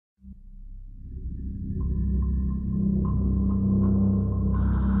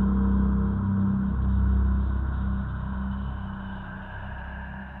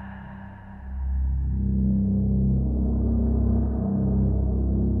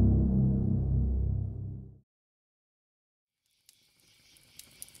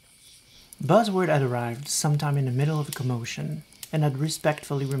Buzzword had arrived sometime in the middle of a commotion and had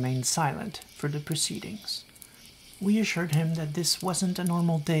respectfully remained silent for the proceedings. We assured him that this wasn't a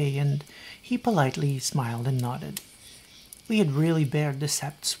normal day, and he politely smiled and nodded. We had really bared the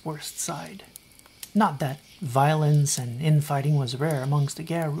Sept's worst side. Not that violence and infighting was rare amongst the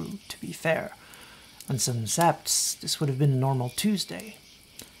Garou, to be fair. On some Septs, this would have been a normal Tuesday.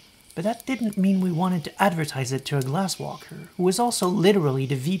 But that didn't mean we wanted to advertise it to a glasswalker, who was also literally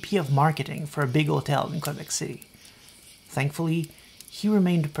the VP of marketing for a big hotel in Quebec City. Thankfully, he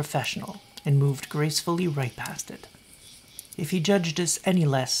remained professional and moved gracefully right past it. If he judged us any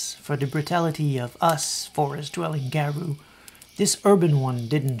less for the brutality of us forest-dwelling Garou, this urban one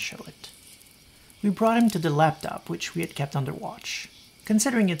didn't show it. We brought him to the laptop which we had kept under watch.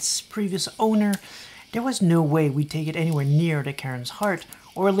 Considering its previous owner, there was no way we'd take it anywhere near the Karen's heart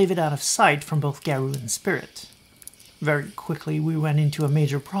or leave it out of sight from both Garou and Spirit. Very quickly we ran into a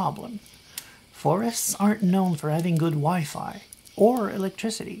major problem. Forests aren't known for having good Wi-Fi or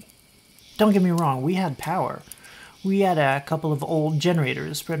electricity. Don't get me wrong, we had power. We had a couple of old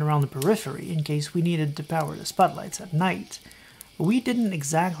generators spread around the periphery in case we needed to power the spotlights at night. But we didn't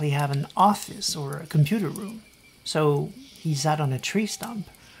exactly have an office or a computer room. So he sat on a tree stump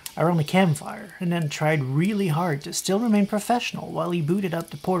around the campfire and then tried really hard to still remain professional while he booted up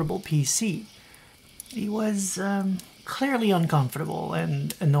the portable PC. He was clearly uncomfortable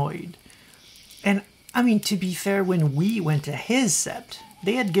and annoyed. And I mean, to be fair, when we went to his sept,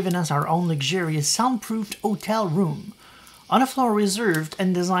 they had given us our own luxurious soundproofed hotel room on a floor reserved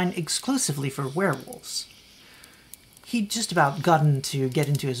and designed exclusively for werewolves. He'd just about gotten to get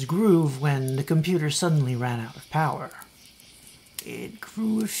into his groove when the computer suddenly ran out of power. It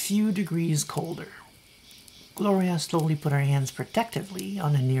grew a few degrees colder. Gloria slowly put her hands protectively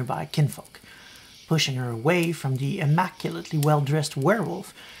on a nearby kinfolk, pushing her away from the immaculately well-dressed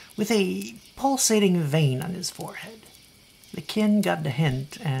werewolf with a pulsating vein on his forehead. The kin got the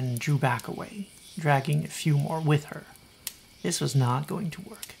hint and drew back away, dragging a few more with her. This was not going to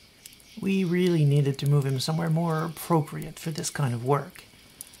work. We really needed to move him somewhere more appropriate for this kind of work.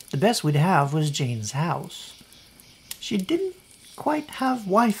 The best we'd have was Jane's house. She didn't quite have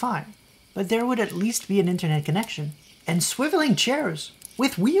Wi-Fi, but there would at least be an internet connection, and swiveling chairs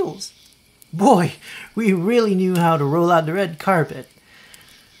with wheels. Boy, we really knew how to roll out the red carpet.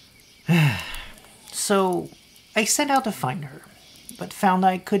 So I set out to find her, but found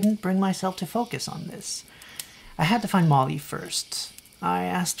I couldn't bring myself to focus on this. I had to find Molly first. I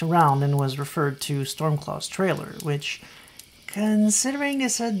asked around and was referred to Stormclaw's trailer, which, considering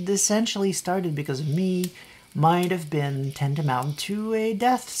this had essentially started because of me, might have been tantamount to a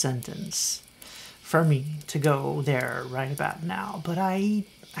death sentence for me to go there right about now, but I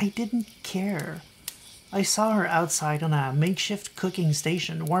didn't care. I saw her outside on a makeshift cooking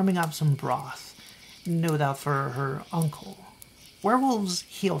station warming up some broth, no doubt for her uncle. Werewolves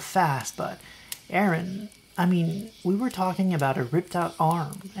heal fast, but Aaron, I mean, we were talking about a ripped out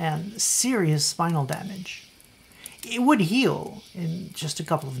arm and serious spinal damage. It would heal in just a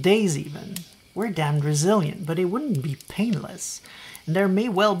couple of days even. We're damned resilient, but it wouldn't be painless. And there may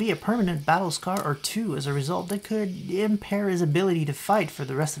well be a permanent battle scar or two as a result that could impair his ability to fight for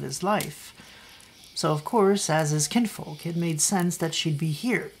the rest of his life. So of course, as his kinfolk, it made sense that she'd be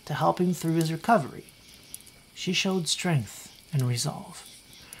here to help him through his recovery. She showed strength and resolve.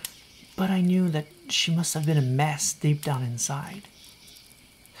 But I knew that she must have been a mess deep down inside.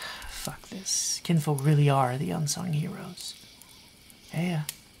 Fuck this. Kinfolk really are the unsung heroes. Yeah,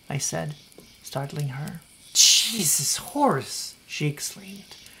 I said, startling her. Jesus, horse, she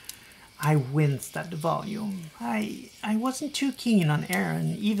exclaimed. I winced at the volume. I wasn't too keen on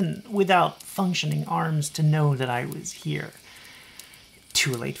Aaron, even without functioning arms, to know that I was here.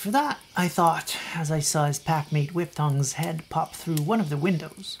 Too late for that, I thought, as I saw his packmate Whiptongue's head pop through one of the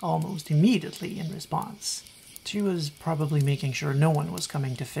windows, almost immediately in response. She was probably making sure no one was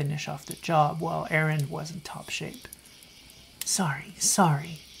coming to finish off the job while Aaron was in top shape.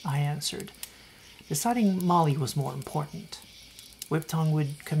 Sorry, I answered, deciding Molly was more important. Whiptongue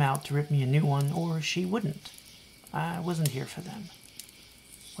would come out to rip me a new one, or she wouldn't. I wasn't here for them.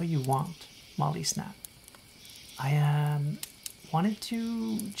 What do you want? Molly snapped. I wanted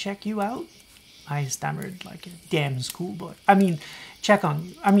to check you out. I stammered like a damn schoolboy. Check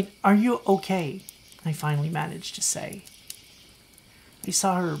on you. Are you okay? I finally managed to say. I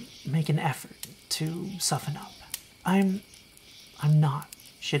saw her make an effort to soften up. I'm not,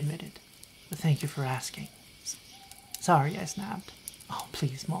 she admitted. But thank you for asking. Sorry, I snapped. Oh,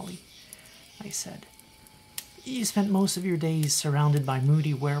 please, Molly, I said. You spent most of your days surrounded by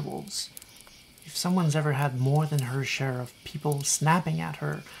moody werewolves. If someone's ever had more than her share of people snapping at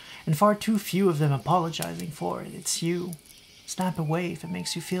her and far too few of them apologizing for it. It's you. Snap away if it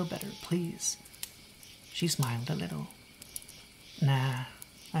makes you feel better, please. She smiled a little. Nah,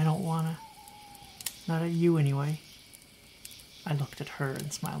 I don't wanna. Not at you, anyway. I looked at her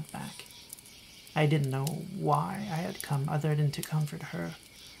and smiled back. I didn't know why I had come other than to comfort her.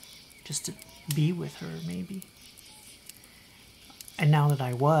 Just to be with her, maybe. And now that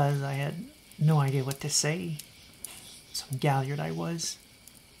I was, I had no idea what to say. Some galliard I was.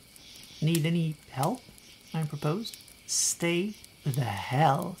 Need any help? I proposed. Stay the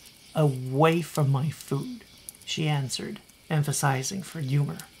hell away from my food, she answered, emphasizing for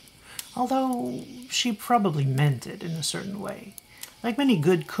humor. Although she probably meant it in a certain way. Like many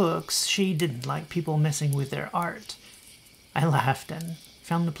good cooks, she didn't like people messing with their art. I laughed and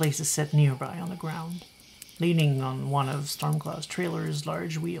found the place to sit nearby on the ground, leaning on one of Stormclaw's trailer's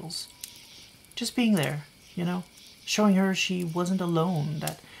large wheels. Just being there, you know, showing her she wasn't alone,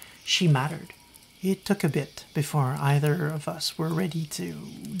 that she mattered. It took a bit before either of us were ready to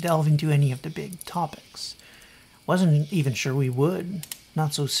delve into any of the big topics. Wasn't even sure we would,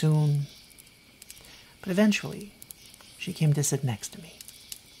 not so soon. But eventually, she came to sit next to me.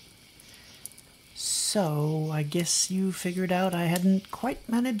 So, I guess you figured out I hadn't quite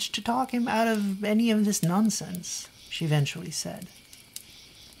managed to talk him out of any of this nonsense, she eventually said.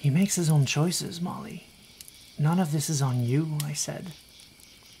 He makes his own choices, Molly. None of this is on you, I said.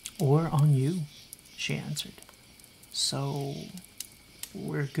 Or on you, she answered. So,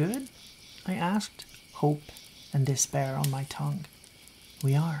 we're good? I asked, hope and despair on my tongue.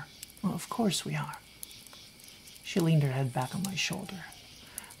 We are. Well, of course we are. She leaned her head back on my shoulder.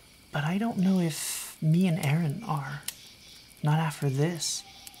 But I don't know if me and Aaron are. Not after this.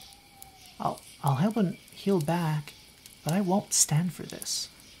 I'll help him heal back, but I won't stand for this.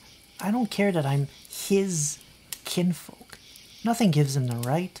 I don't care that I'm his kinfolk. Nothing gives him the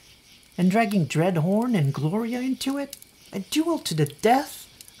right. And dragging Dreadhorn and Gloria into it? A duel to the death?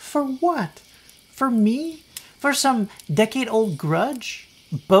 For what? For me? For some decade-old grudge?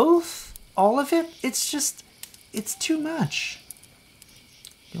 Both? All of it? It's too much.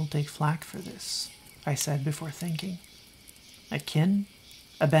 You'll take flack for this, I said before thinking. A kin?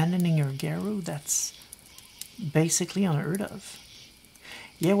 Abandoning your Garou? That's basically unheard of.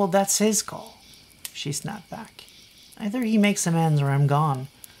 Yeah, well, that's his call, she snapped back. Either he makes amends or I'm gone.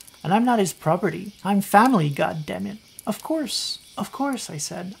 And I'm not his property. I'm family, goddammit. Of course, I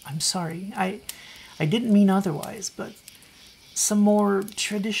said. I'm sorry. I didn't mean otherwise, but some more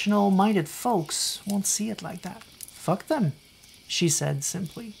traditional-minded folks won't see it like that. Fuck them, she said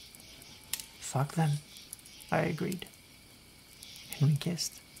simply. Fuck them, I agreed. And we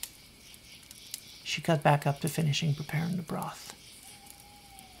kissed. She got back up to finishing preparing the broth.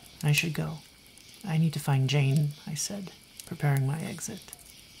 I should go. I need to find Jane, I said, preparing my exit.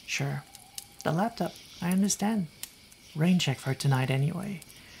 Sure. The laptop, I understand. Rain check for tonight anyway.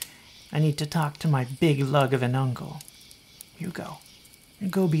 I need to talk to my big lug of an uncle. You go.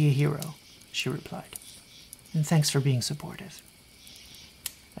 And go be a hero, she replied. And thanks for being supportive.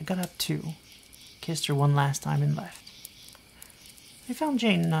 I got up too, kissed her one last time and left. I found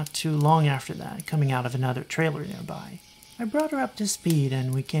Jane not too long after that, coming out of another trailer nearby. I brought her up to speed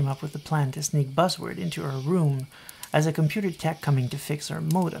and we came up with a plan to sneak Buzzword into her room as a computer tech coming to fix our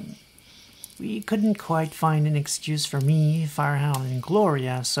modem. We couldn't quite find an excuse for me, Firehound, and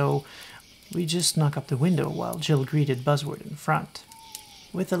Gloria, so we just snuck up the window while Jill greeted Buzzword in front.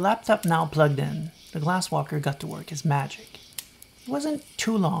 With the laptop now plugged in, the Glasswalker got to work his magic. It wasn't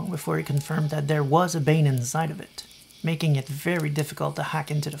too long before he confirmed that there was a Bane inside of it, making it very difficult to hack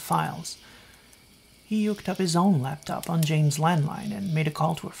into the files. He hooked up his own laptop on Jane's landline and made a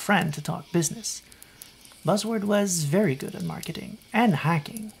call to a friend to talk business. Buzzword was very good at marketing and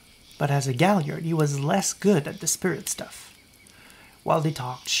hacking, but as a galliard he was less good at the spirit stuff. While they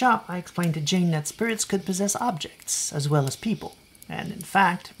talked shop, I explained to Jane that spirits could possess objects as well as people, and in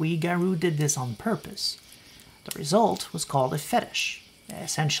fact, we Garou did this on purpose. The result was called a fetish,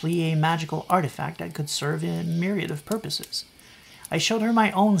 essentially a magical artifact that could serve in a myriad of purposes. I showed her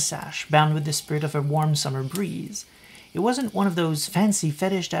my own sash, bound with the spirit of a warm summer breeze. It wasn't one of those fancy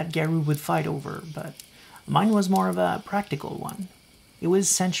fetish that Garou would fight over, but mine was more of a practical one. It was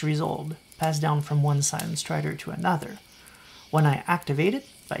centuries old, passed down from one silent strider to another. When I activate it,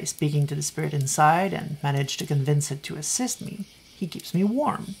 by speaking to the spirit inside and manage to convince it to assist me, he keeps me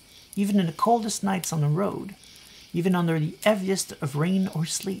warm, even in the coldest nights on the road, even under the heaviest of rain or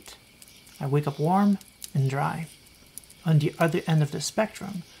sleet. I wake up warm and dry. On the other end of the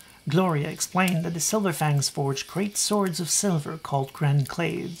spectrum, Gloria explained that the Silverfangs forged great swords of silver called Grand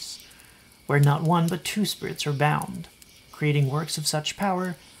Claves, where not one but two spirits are bound, creating works of such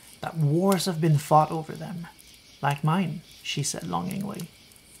power that wars have been fought over them. Like mine, she said longingly,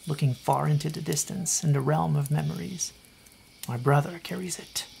 looking far into the distance in the realm of memories. My brother carries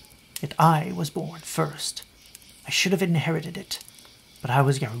it. Yet I was born first. I should have inherited it, but I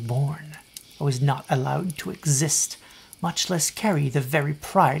was Garou born. I was not allowed to exist, much less carry the very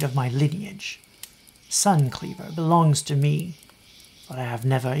pride of my lineage. Sun Cleaver belongs to me, but I have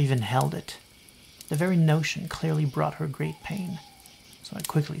never even held it. The very notion clearly brought her great pain, so I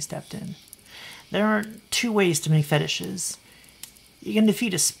quickly stepped in. There are two ways to make fetishes. You can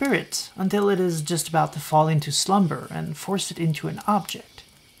defeat a spirit until it is just about to fall into slumber and force it into an object,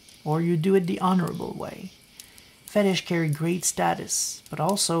 or you do it the honorable way. Fetish carry great status, but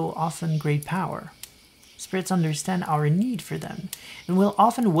also often great power. Spirits understand our need for them, and will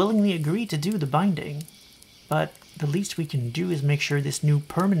often willingly agree to do the binding. But the least we can do is make sure this new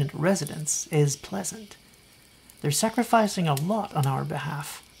permanent residence is pleasant. They're sacrificing a lot on our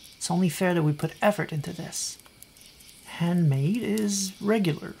behalf. It's only fair that we put effort into this. Handmade is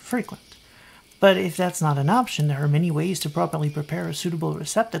regular, frequent. But if that's not an option, there are many ways to properly prepare a suitable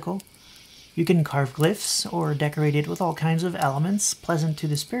receptacle. You can carve glyphs or decorate it with all kinds of elements pleasant to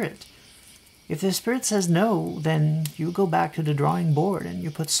the spirit. If the spirit says no, then you go back to the drawing board and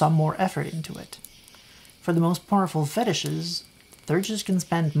you put some more effort into it. For the most powerful fetishes, Thurges can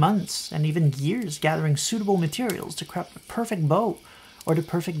spend months and even years gathering suitable materials to craft the perfect bow or the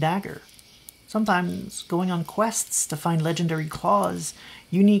perfect dagger. Sometimes going on quests to find legendary claws,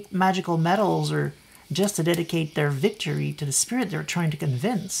 unique magical metals, or just to dedicate their victory to the spirit they're trying to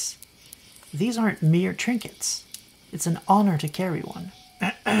convince. These aren't mere trinkets. It's an honor to carry one.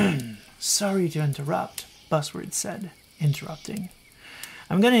 Sorry to interrupt, Buzzword said, interrupting.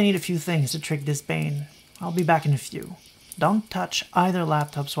 I'm gonna need a few things to trick this Bane. I'll be back in a few. Don't touch either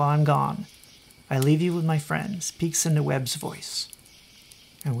laptops while I'm gone. I leave you with my friend, Speaks in the Web's voice.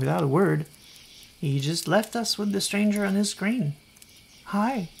 And without a word, he just left us with the stranger on his screen.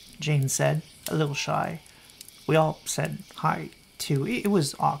 Hi, Jane said, a little shy. We all said hi, too. It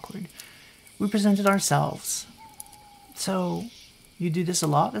was awkward. We presented ourselves. So, you do this a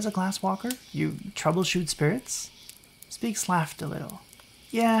lot as a glasswalker? You troubleshoot spirits? Speaks laughed a little.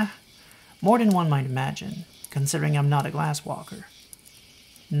 Yeah, more than one might imagine, considering I'm not a glasswalker.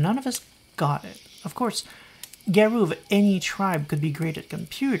 None of us got it. Of course, Garou of any tribe could be great at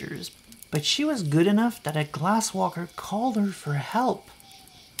computers, but she was good enough that a glasswalker called her for help.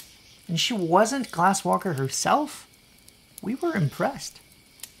 And she wasn't glasswalker herself? We were impressed.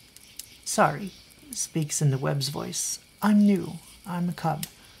 Sorry, Speaks in the Web's voice. I'm new. I'm a cub.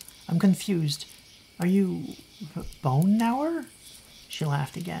 I'm confused. Are you Bone Knower? She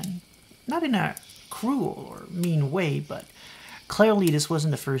laughed again. Not in a cruel or mean way, but clearly this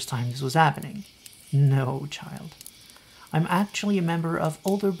wasn't the first time this was happening. No, child. I'm actually a member of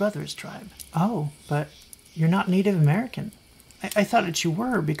Older Brother's tribe. Oh, but you're not Native American. I thought that you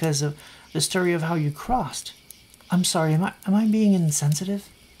were because of the story of how you crossed. I'm sorry, am I being insensitive?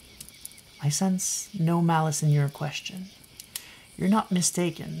 I sense no malice in your question. You're not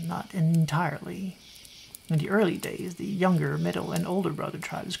mistaken, not entirely. In the early days, the younger, middle, and older brother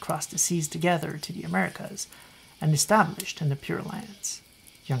tribes crossed the seas together to the Americas and established in the Pure Lands.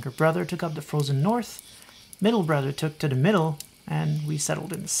 Younger brother took up the frozen north, middle brother took to the middle, and we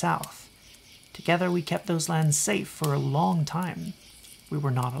settled in the south. Together we kept those lands safe for a long time. We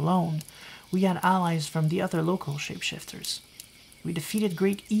were not alone. We had allies from the other local shapeshifters. We defeated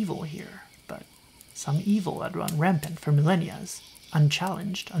great evil here, but some evil had run rampant for millennia,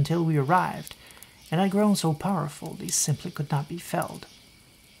 unchallenged until we arrived, and had grown so powerful they simply could not be felled.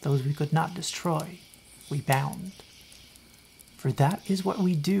 Those we could not destroy, we bound. For that is what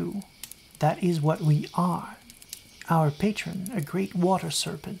we do. That is what we are. Our patron, a great water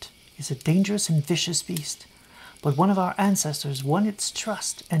serpent, is a dangerous and vicious beast, but one of our ancestors won its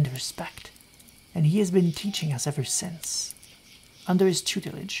trust and respect, and he has been teaching us ever since. Under his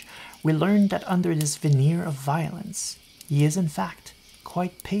tutelage, we learned that under this veneer of violence, he is in fact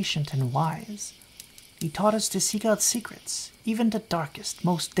quite patient and wise. He taught us to seek out secrets, even the darkest,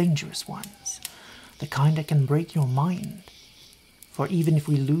 most dangerous ones, the kind that can break your mind. For even if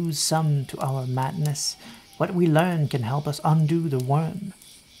we lose some to our madness, what we learn can help us undo the worm.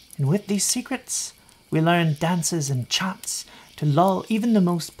 And with these secrets, we learn dances and chants to lull even the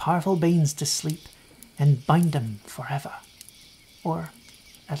most powerful Banes to sleep and bind them forever. Or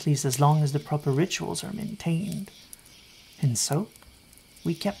at least as long as the proper rituals are maintained. And so,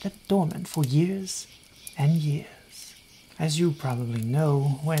 we kept it dormant for years and years. As you probably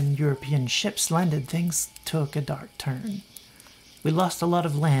know, when European ships landed, things took a dark turn. We lost a lot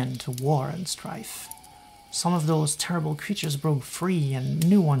of land to war and strife. Some of those terrible creatures broke free and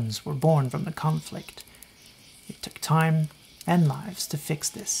new ones were born from the conflict. It took time and lives to fix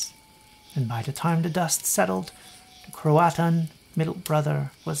this, and by the time the dust settled, the Croatan middle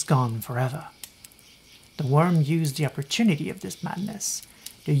brother was gone forever. The worm used the opportunity of this madness,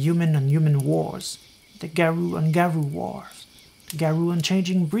 the human-on-human wars, the Garou-on-Garou wars, the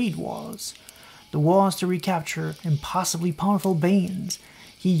Garou-on-changing breed wars, the wars to recapture impossibly powerful Banes.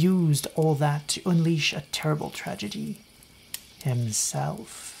 He used all that to unleash a terrible tragedy.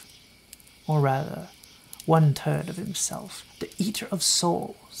 Himself. Or rather, 1/3 of himself, the Eater of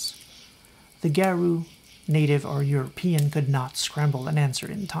Souls. The Garou, native or European, could not scramble an answer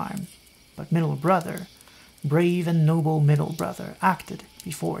in time, but Middle Brother, brave and noble Middle Brother, acted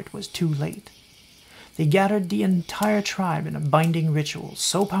before it was too late. They gathered the entire tribe in a binding ritual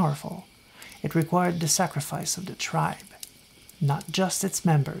so powerful, it required the sacrifice of the tribe, not just its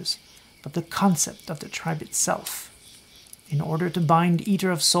members, but the concept of the tribe itself. In order to bind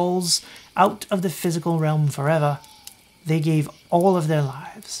Eater of Souls out of the physical realm forever, they gave all of their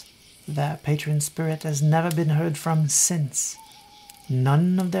lives. Their patron spirit has never been heard from since.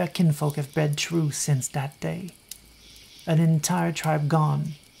 None of their kinfolk have bred true since that day. An entire tribe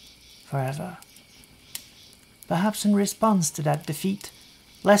gone, forever. Perhaps in response to that defeat,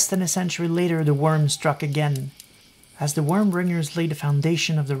 less than a century later the worm struck again. As the Wormbringers laid the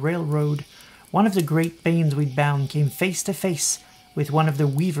foundation of the railroad, one of the great Banes we'd bound came face to face with one of the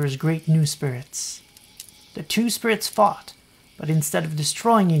Weaver's great new spirits. The two spirits fought, but instead of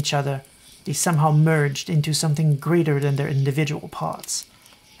destroying each other, they somehow merged into something greater than their individual parts,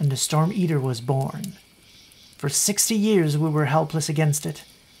 and the Storm Eater was born. For 60 years we were helpless against it.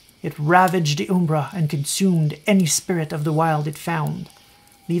 It ravaged the Umbra and consumed any spirit of the wild it found,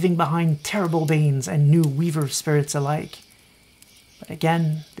 leaving behind terrible Banes and new Weaver spirits alike. But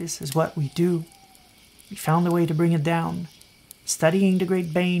again, this is what we do. We found a way to bring it down, studying the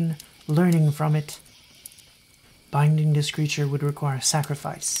Great Bane, learning from it. Binding this creature would require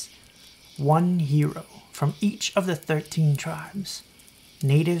sacrifice. One hero from each of the 13 tribes.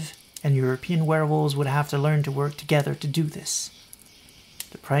 Native and European werewolves would have to learn to work together to do this.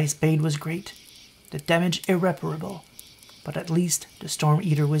 The price paid was great, the damage irreparable, but at least the Storm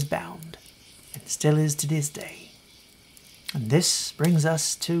Eater was bound, and still is to this day. And this brings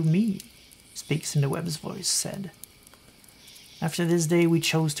us to me, Speaks in the Web's voice said. After this day we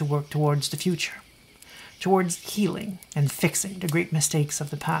chose to work towards the future, towards healing and fixing the great mistakes of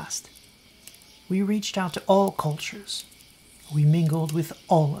the past. We reached out to all cultures. We mingled with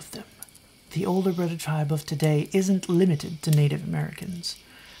all of them. The older brother tribe of today isn't limited to Native Americans,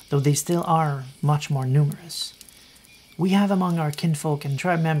 though they still are much more numerous. We have among our kinfolk and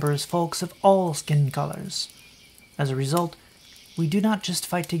tribe members folks of all skin colors. As a result, we do not just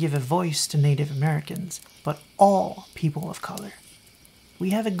fight to give a voice to Native Americans, but all people of color.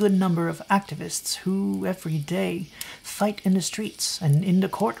 We have a good number of activists who, every day, fight in the streets and in the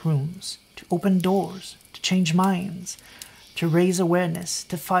courtrooms, to open doors, to change minds, to raise awareness,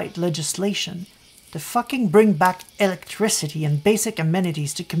 to fight legislation, to fucking bring back electricity and basic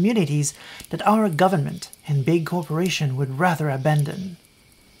amenities to communities that our government and big corporation would rather abandon.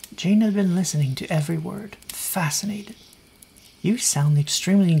 Jane had been listening to every word, fascinated. "You sound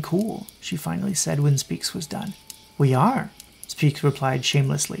extremely cool," she finally said when Speaks was done. "We are," Speaks replied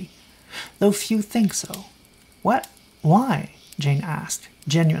shamelessly, "though few think so." "What? Why?" Jane asked,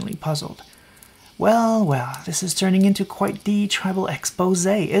 genuinely puzzled. Well, this is turning into quite the tribal expose,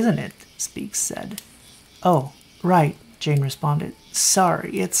 isn't it?" Speaks said. "Oh, right," Jane responded.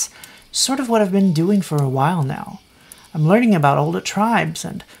 "Sorry, it's sort of what I've been doing for a while now. I'm learning about all the tribes,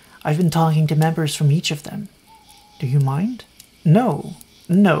 and I've been talking to members from each of them. Do you mind?" No,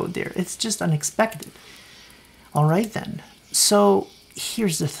 dear, it's just unexpected." "All right, then. So,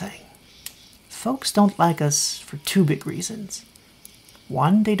 here's the thing. Folks don't like us for two big reasons.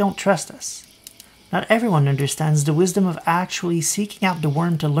 One, they don't trust us. Not everyone understands the wisdom of actually seeking out the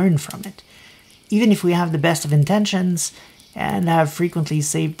worm to learn from it. Even if we have the best of intentions, and have frequently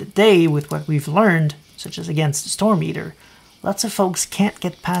saved the day with what we've learned, such as against the Storm Eater, lots of folks can't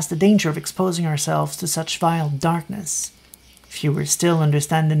get past the danger of exposing ourselves to such vile darkness. Fewer still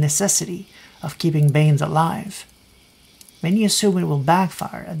understand the necessity of keeping Banes alive. Many assume it will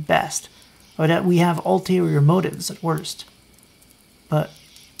backfire at best, or that we have ulterior motives at worst. But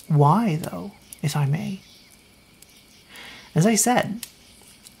why, though, if I may? As I said,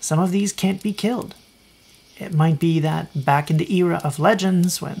 some of these can't be killed. It might be that back in the era of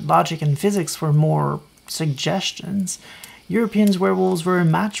legends, when logic and physics were more suggestions, Europeans' werewolves were a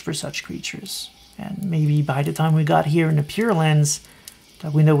match for such creatures. And maybe by the time we got here in the Pure Lands,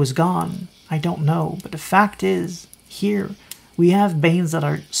 that window was gone, I don't know, but the fact is, here, we have Banes that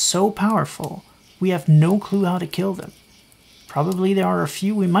are so powerful, we have no clue how to kill them. Probably there are a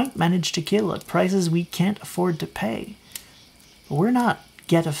few we might manage to kill at prices we can't afford to pay. But we're not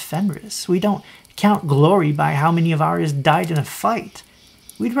Get of Fenris. We don't count glory by how many of ours died in a fight.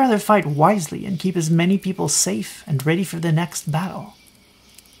 We'd rather fight wisely and keep as many people safe and ready for the next battle.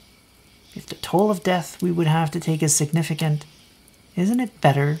 If the toll of death we would have to take is significant, isn't it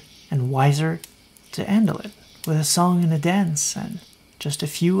better and wiser to handle it with a song and a dance and just a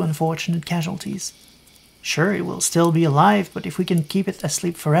few unfortunate casualties? Sure, it will still be alive, but if we can keep it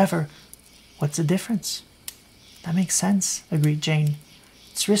asleep forever, what's the difference? That makes sense, agreed Jane.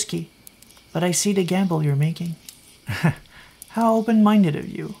 It's risky, but I see the gamble you're making. How open-minded of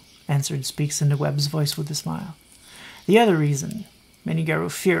you, answered Speaks in the Web's voice with a smile. The other reason many Garou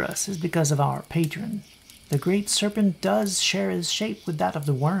fear us is because of our patron. The great serpent does share his shape with that of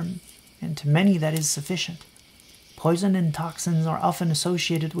the worm, and to many that is sufficient. Poison and toxins are often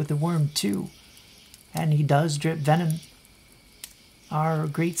associated with the worm too, and he does drip venom. Our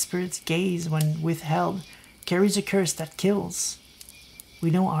great spirit's gaze, when withheld, carries a curse that kills. We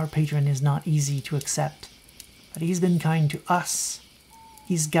know our patron is not easy to accept, but he's been kind to us.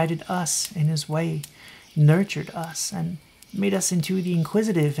 He's guided us in his way, nurtured us, and made us into the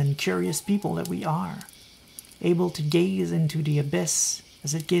inquisitive and curious people that we are, able to gaze into the abyss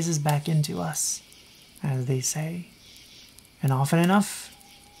as it gazes back into us, as they say. And often enough,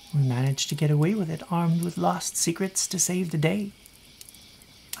 we manage to get away with it, armed with lost secrets to save the day.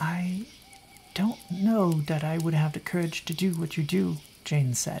 I don't know that I would have the courage to do what you do,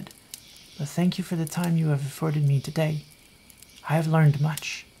 Jane said, but thank you for the time you have afforded me today. I have learned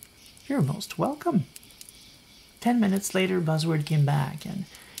much. You're most welcome. 10 minutes later, Buzzword came back, and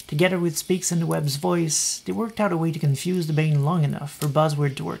together with Speaks in the Web's voice, they worked out a way to confuse the Bane long enough for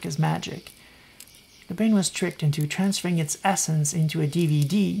Buzzword to work as magic. The Bane was tricked into transferring its essence into a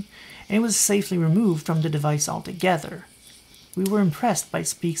DVD, and it was safely removed from the device altogether. We were impressed by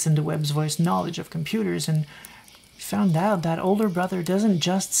Speaks in the Web's voice knowledge of computers, and found out that older brother doesn't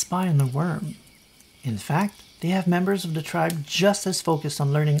just spy on the worm. In fact, they have members of the tribe just as focused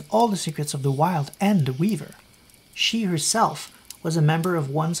on learning all the secrets of the Wild and the Weaver. She herself was a member of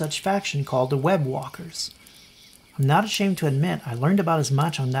one such faction called the Web Walkers. I'm not ashamed to admit I learned about as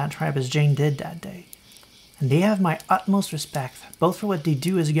much on that tribe as Jane did that day. And they have my utmost respect, both for what they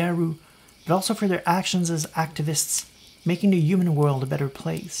do as Garou, but also for their actions as activists, making the human world a better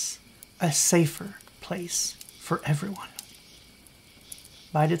place. A safer place for everyone.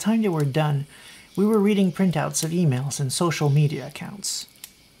 By the time they were done, we were reading printouts of emails and social media accounts.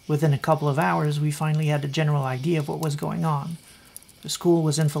 Within a couple of hours, we finally had a general idea of what was going on. The school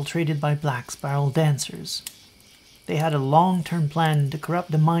was infiltrated by Black Spiral dancers. They had a long-term plan to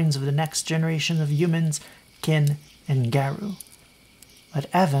corrupt the minds of the next generation of humans, kin, and Garou. But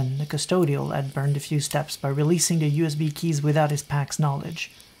Evan, the custodial, had burned a few steps by releasing the USB keys without his pack's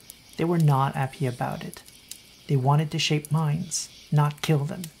knowledge. They were not happy about it. They wanted to shape minds, not kill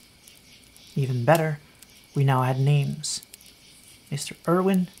them. Even better, we now had names. Mr.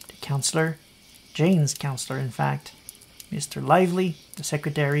 Irwin, the counselor, Jane's counselor in fact, Mr. Lively, the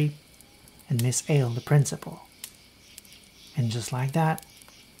secretary, and Miss Ale, the principal. And just like that,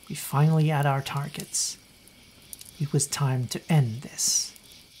 we finally had our targets. It was time to end this.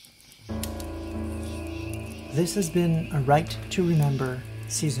 This has been a Rite to Remember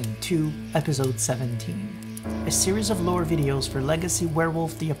Season 2, Episode 17. A series of lore videos for Legacy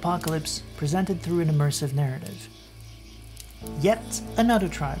Werewolf the Apocalypse presented through an immersive narrative. Yet another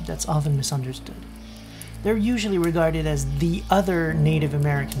tribe that's often misunderstood. They're usually regarded as the other Native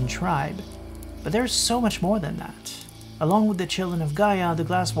American tribe, but there's so much more than that. Along with the Children of Gaia, the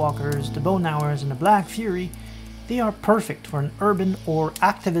Glasswalkers, the Bonewars, and the Black Fury, they are perfect for an urban or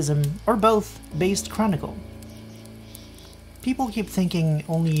activism, or both, based chronicle. People keep thinking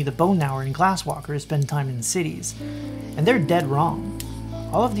only the Bonewar and Glasswalkers spend time in cities, and they're dead wrong.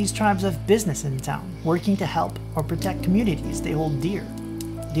 All of these tribes have business in town, working to help or protect communities they hold dear,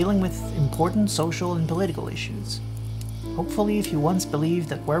 dealing with important social and political issues. Hopefully, if you once believed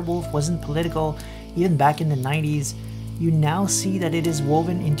that Werewolf wasn't political, even back in the 90s, you now see that it is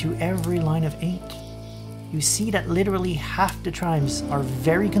woven into every line of ink. You see that literally half the tribes are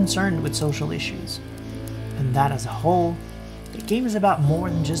very concerned with social issues, and that as a whole, the game is about more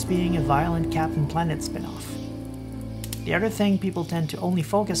than just being a violent Captain Planet spin-off. The other thing people tend to only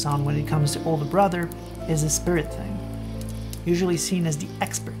focus on when it comes to Older Brother is the spirit thing. Usually seen as the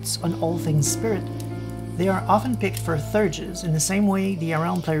experts on all things spirit, they are often picked for Thurges in the same way the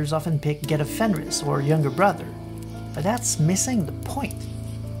Realm players often pick Get of Fenris or Younger Brother. But that's missing the point.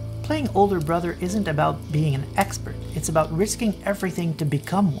 playing older brother isn't about being an expert, it's about risking everything to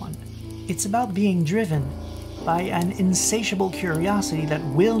become one. It's about being driven by an insatiable curiosity that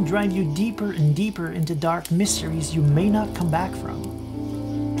will drive you deeper and deeper into dark mysteries you may not come back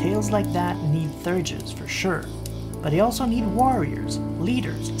from. Tales like that need thurges for sure, but they also need warriors,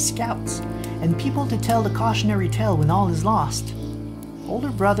 leaders, scouts, and people to tell the cautionary tale when all is lost. Older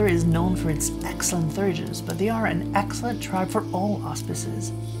Brother is known for its excellent thurges, but they are an excellent tribe for all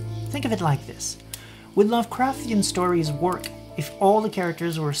auspices. Think of it like this. Would Lovecraftian stories work if all the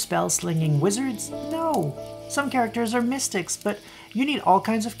characters were spell-slinging wizards? No! Some characters are mystics, but you need all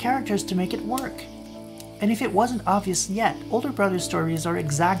kinds of characters to make it work. And if it wasn't obvious yet, Older Brother stories are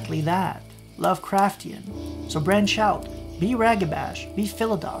exactly that. Lovecraftian. So branch out, be Ragabash, be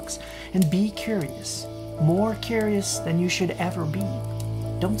Philodox, and be curious. More curious than you should ever be.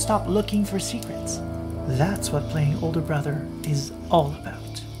 Don't stop looking for secrets. That's what playing Older Brother is all about.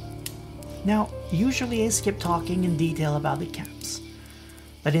 Now, usually I skip talking in detail about the camps.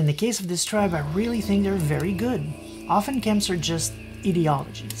 But in the case of this tribe, I really think they're very good. Often camps are just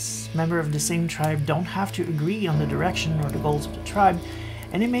ideologies. Members of the same tribe don't have to agree on the direction or the goals of the tribe,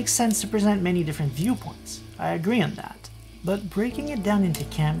 and it makes sense to present many different viewpoints. I agree on that. But breaking it down into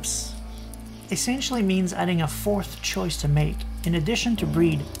camps essentially means adding a fourth choice to make, in addition to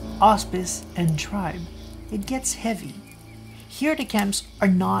breed, auspice, and tribe. It gets heavy. Here the camps are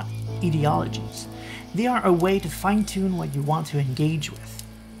not ideologies. They are a way to fine-tune what you want to engage with.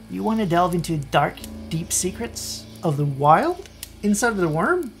 You want to delve into dark, deep secrets of the wild inside of the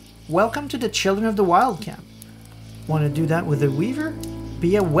worm? Welcome to the Children of the Wild camp. Want to do that with the Weaver?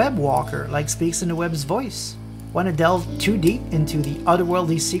 Be a web walker like Speaks in the Web's voice. Want to delve too deep into the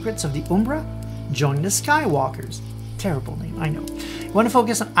otherworldly secrets of the Umbra? Join the Skywalkers. Terrible name, I know. Want to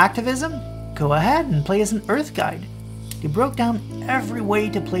focus on activism? Go ahead and play as an Earth Guide. They broke down every way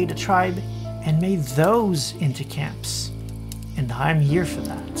to play the tribe and made those into camps. And I'm here for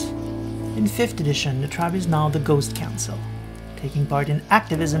that. In 5th edition, the tribe is now the Ghost Council. Taking part in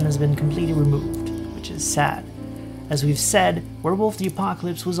activism has been completely removed, which is sad. As we've said, Werewolf the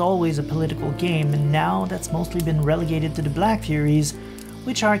Apocalypse was always a political game, and now that's mostly been relegated to the Black Furies,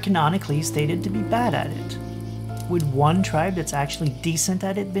 which are canonically stated to be bad at it. Would one tribe that's actually decent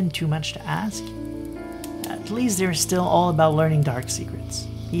at it been too much to ask? At least they're still all about learning dark secrets,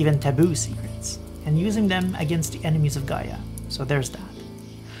 even taboo secrets, and using them against the enemies of Gaia, so there's that.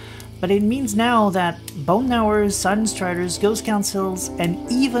 But it means now that Bone Gnawers, Sunstriders, Ghost Councils,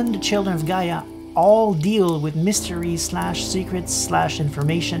 and even the Children of Gaia all deal with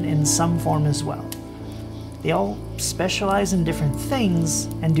mystery/secrets/information in some form as well. They all specialize in different things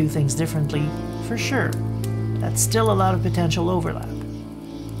and do things differently, for sure. That's still a lot of potential overlap.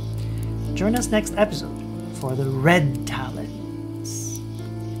 Join us next episode for the Red Talons.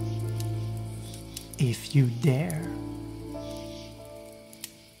 If you dare.